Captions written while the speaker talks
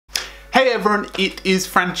Hey everyone, it is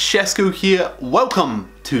Francesco here.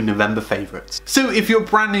 Welcome to November Favorites. So if you're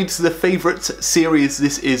brand new to the Favorites series,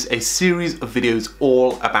 this is a series of videos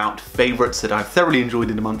all about favorites that I've thoroughly enjoyed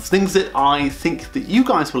in the month, things that I think that you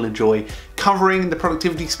guys will enjoy, covering the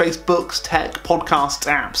productivity space, books, tech, podcasts,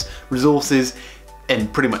 apps, resources,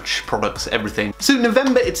 and pretty much products, everything. So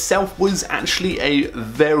November itself was actually a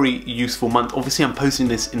very useful month. Obviously I'm posting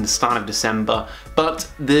this in the start of December, but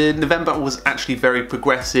the November was actually very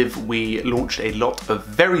progressive. We launched a lot of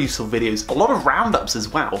very useful videos, a lot of roundups as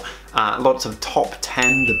well, lots of top 10,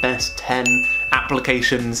 the best 10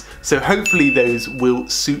 applications. So hopefully those will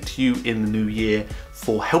suit you in the new year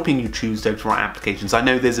for helping you choose those right applications. I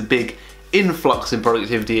know there's a big influx in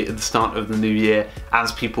productivity at the start of the new year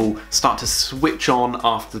as people start to switch on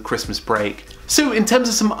after the Christmas break. So in terms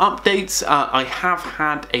of some updates, I have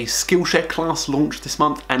had a Skillshare class launch this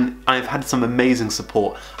month and I've had some amazing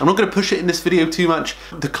support. I'm not going to push it in this video too much.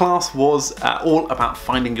 The class was all about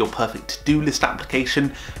finding your perfect to-do list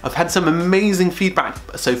application. I've had some amazing feedback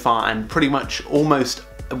so far and pretty much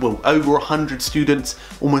over 100 students,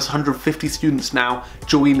 almost 150 students now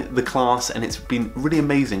join the class, and it's been really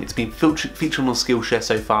amazing. It's been featured on Skillshare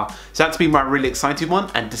so far, so that's been my really exciting one.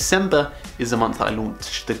 And December is the month that I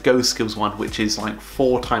launched the Go Skills one, which is like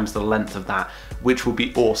 4 times the length of that, which will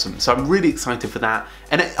be awesome. So I'm really excited for that,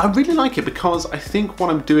 and I really like it because I think what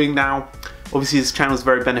I'm doing now, obviously this channel is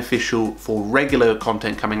very beneficial for regular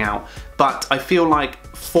content coming out, but I feel like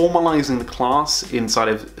formalizing the class inside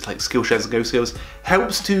of like Skillshares and Go Skills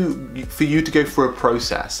helps for you to go through a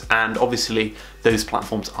process, and obviously those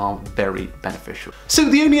platforms are very beneficial. So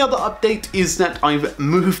the only other update is that I've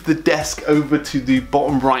moved the desk over to the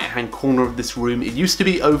bottom right hand corner of this room. It used to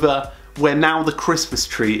be over where now the Christmas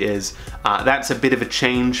tree is. That's a bit of a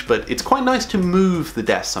change, but it's quite nice to move the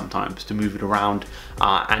desk sometimes, to move it around,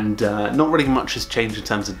 and not really much has changed in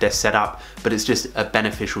terms of desk setup, but it's just a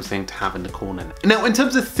beneficial thing to have in the corner. Now in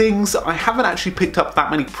terms of things, I haven't actually picked up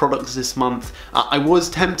that many products this month. I was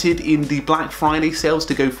tempted in the Black Friday sales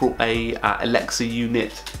to go for a Alexa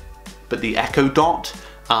unit, but the Echo Dot,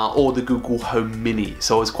 or the Google Home Mini.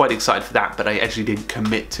 So I was quite excited for that, but I actually didn't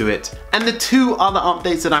commit to it. And the 2 other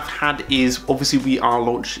updates that I've had is obviously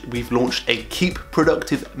we've launched a Keep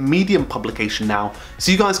Productive Medium publication now.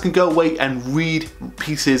 So you guys can go away and read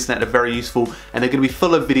pieces that are very useful, and they're gonna be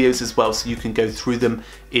full of videos as well, so you can go through them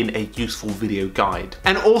in a useful video guide.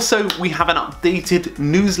 And also we have an updated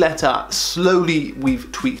newsletter. Slowly we've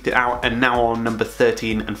tweaked it out, and now on number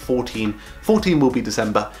 13 and 14 will be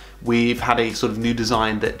December, we've had a sort of new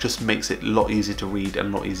design that just makes it a lot easier to read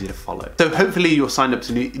and a lot easier to follow. So hopefully you're signed up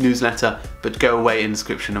to the newsletter, but go away in the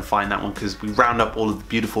description and find that one, because we round up all of the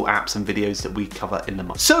beautiful apps and videos that we cover in the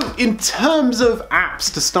month. So in terms of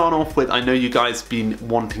apps to start off with, I know you guys have been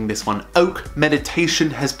wanting this one. Oak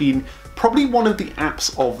Meditation has been probably one of the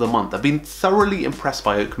apps of the month. I've been thoroughly impressed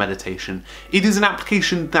by Oak Meditation. It is an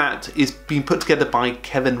application that is being put together by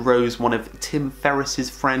Kevin Rose, one of Tim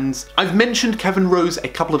Ferriss's friends. I've mentioned Kevin Rose a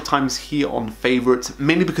couple of times here on Favorites,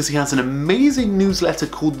 mainly because he has an amazing newsletter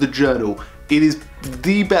called The Journal. It is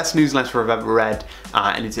the best newsletter I've ever read,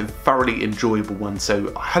 and it's a thoroughly enjoyable one,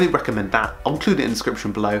 so I highly recommend that. I'll include it in the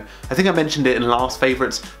description below. I think I mentioned it in last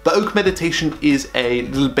Favorites, but Oak Meditation is a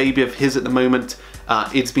little baby of his at the moment.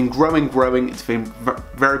 It's been growing, it's been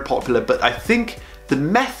very popular, but I think the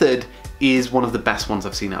method is one of the best ones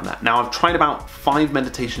I've seen out there. Now I've tried about 5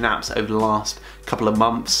 meditation apps over the last couple of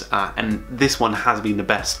months, and this one has been the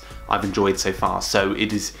best I've enjoyed so far, so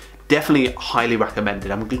it is definitely highly recommended.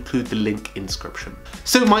 I'm going to include the link in the description.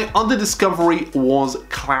 So my other discovery was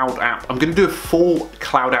CloudApp. I'm going to do a full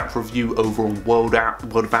CloudApp review over on World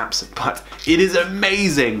of Apps, but it is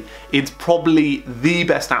amazing. It's probably the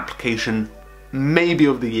best application maybe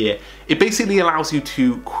of the year. It basically allows you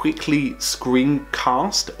to quickly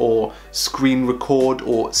screencast or screen record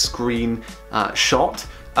or screen shot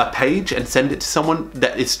a page and send it to someone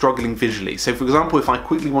that is struggling visually. So for example, if I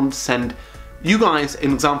quickly want to send you guys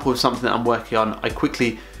an example of something that I'm working on, I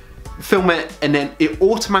quickly film it and then it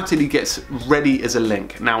automatically gets ready as a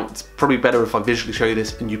link. Now it's probably better if I visually show you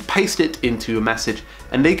this, and you paste it into a message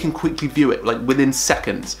and they can quickly view it like within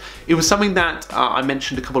seconds. It was something that I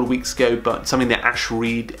mentioned a couple of weeks ago, but something that Ash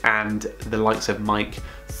Reed and the likes of Mike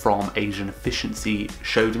from Asian Efficiency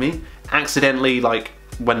showed me accidentally, like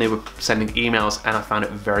when they were sending emails, and I found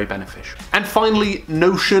it very beneficial. And finally,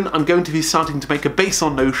 Notion. I'm going to be starting to make a base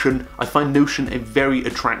on Notion. I find Notion a very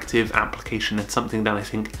attractive application and something that I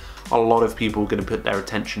think a lot of people are going to put their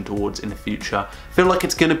attention towards in the future. I feel like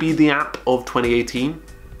it's going to be the app of 2018,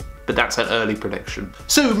 but that's an early prediction.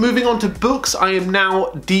 So moving on to books, I am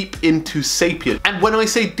now deep into Sapient. And when I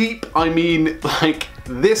say deep, I mean like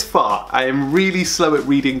this far. I am really slow at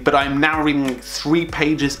reading, but I'm now reading like 3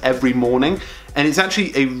 pages every morning, and it's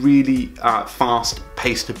actually a really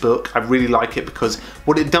fast-paced book. I really like it because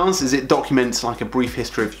what it does is it documents like a brief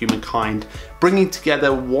history of humankind, bringing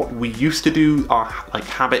together what we used to do, our like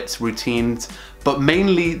habits, routines, but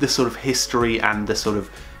mainly the sort of history and the sort of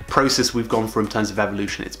process we've gone through in terms of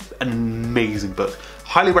evolution. It's an amazing book.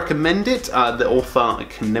 Highly recommend it. The author, I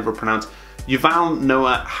can never pronounce, Yuval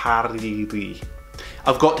Noah Harari.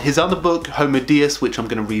 I've got his other book, Homo Deus, which I'm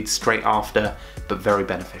going to read straight after, but very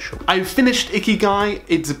beneficial. I finished Ikigai.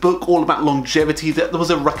 It's a book all about longevity. There was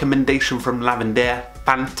a recommendation from Lavender.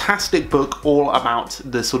 Fantastic book all about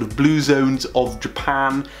the sort of blue zones of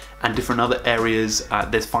Japan and different other areas.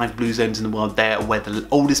 There's 5 blue zones in the world there where the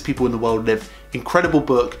oldest people in the world live. Incredible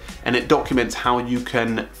book, and it documents how you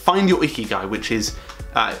can find your Ikigai, which is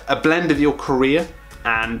a blend of your career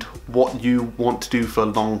and what you want to do for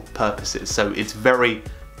long purposes. So it's very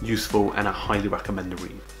useful and I highly recommend the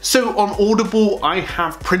read. So on Audible I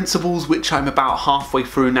have Principles, which I'm about halfway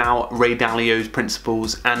through now, Ray Dalio's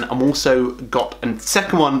Principles, and I'm also got a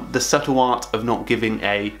second one, The Subtle Art of Not Giving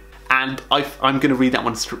a, and I'm going to read that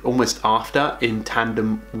one almost after, in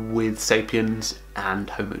tandem with Sapiens and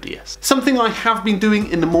Homo Deus. Something I have been doing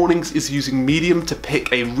in the mornings is using Medium to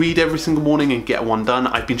pick a read every single morning and get one done.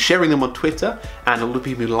 I've been sharing them on Twitter and a lot of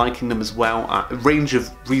people are liking them as well. A range of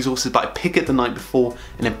resources, but I pick it the night before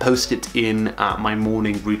and then post it in my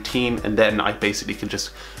morning routine, and then I basically can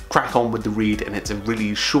just crack on with the read, and it's a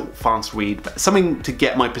really short, fast read, but something to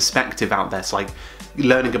get my perspective out there. It's like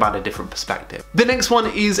learning about a different perspective. The next one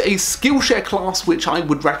is a Skillshare class, which I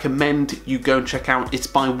would recommend you go and check out. It's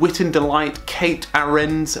by Wit and Delight. Kate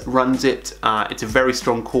Arends runs it. It's a very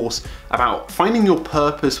strong course about finding your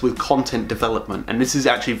purpose with content development, and this is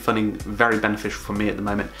actually finding very beneficial for me at the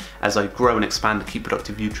moment as I grow and expand the Keep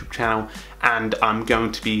Productive YouTube channel, and I'm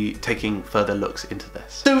going to be taking further looks into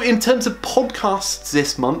this. So in terms of podcasts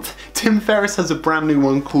this month, Tim Ferriss has a brand new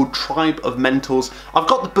one called Tribe of Mentors. I've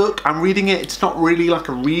got the book, I'm reading it. It's not really like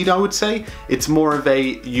a read, I would say. It's more of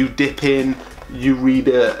a, you dip in, you read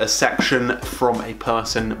a section from a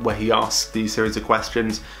person where he asks these series of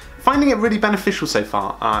questions. Finding it really beneficial so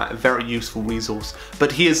far, a very useful resource.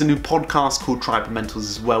 But he has a new podcast called Tribe of Mentors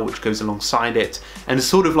as well, which goes alongside it, and it's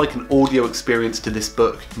sort of like an audio experience to this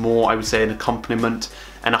book, more I would say an accompaniment,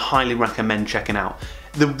 and I highly recommend checking out.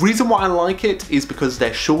 The reason why I like it is because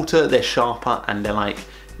they're shorter, they're sharper, and they're like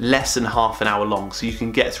less than half an hour long, so you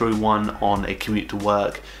can get through one on a commute to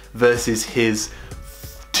work versus his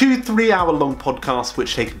 2-3 hour long podcasts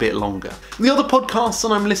which take a bit longer. The other podcasts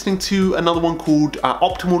that I'm listening to, another one called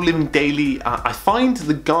Optimal Living Daily. I find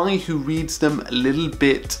the guy who reads them a little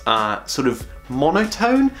bit sort of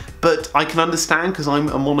monotone, but I can understand because I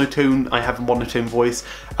have a monotone voice,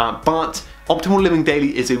 but Optimal Living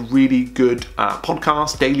Daily is a really good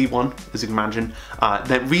podcast, daily one, as you can imagine,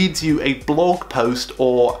 that reads you a blog post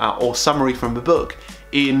or summary from a book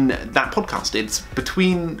in that podcast. It's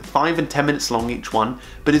between 5 and 10 minutes long each one,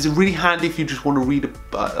 but it's really handy if you just want to read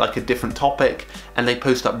like a different topic, and they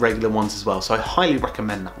post up regular ones as well, so I highly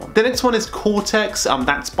recommend that one. The next one is Cortex,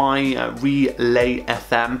 that's by Relay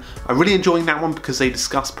FM. I'm really enjoying that one because they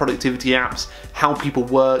discuss productivity apps, how people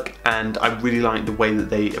work, and I really like the way that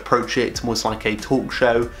they approach it. It's almost like a talk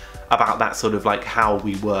show about that sort of like how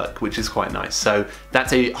we work, which is quite nice. So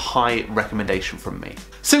that's a high recommendation from me.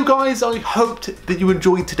 So guys, I hoped that you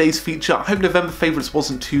enjoyed today's feature. I hope November Favorites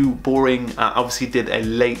wasn't too boring. Obviously did a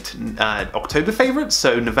late October Favorites,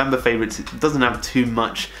 so November Favorites, it doesn't have too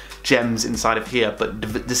much gems inside of here, but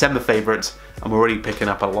December Favorites, I'm already picking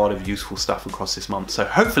up a lot of useful stuff across this month, so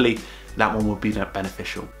hopefully that one will be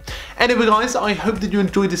beneficial. Anyway guys, I hope that you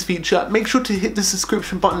enjoyed this feature. Make sure to hit the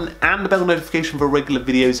subscription button and the bell notification for regular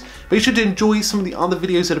videos. Make sure to enjoy some of the other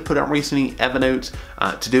videos that I put out recently, Evernote,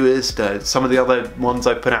 Todoist, some of the other ones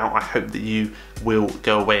I put out. I hope that you will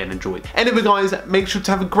go away and enjoy. Anyway guys, make sure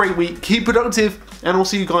to have a great week, keep productive, and I'll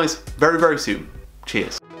see you guys very, very soon.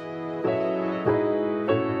 Cheers.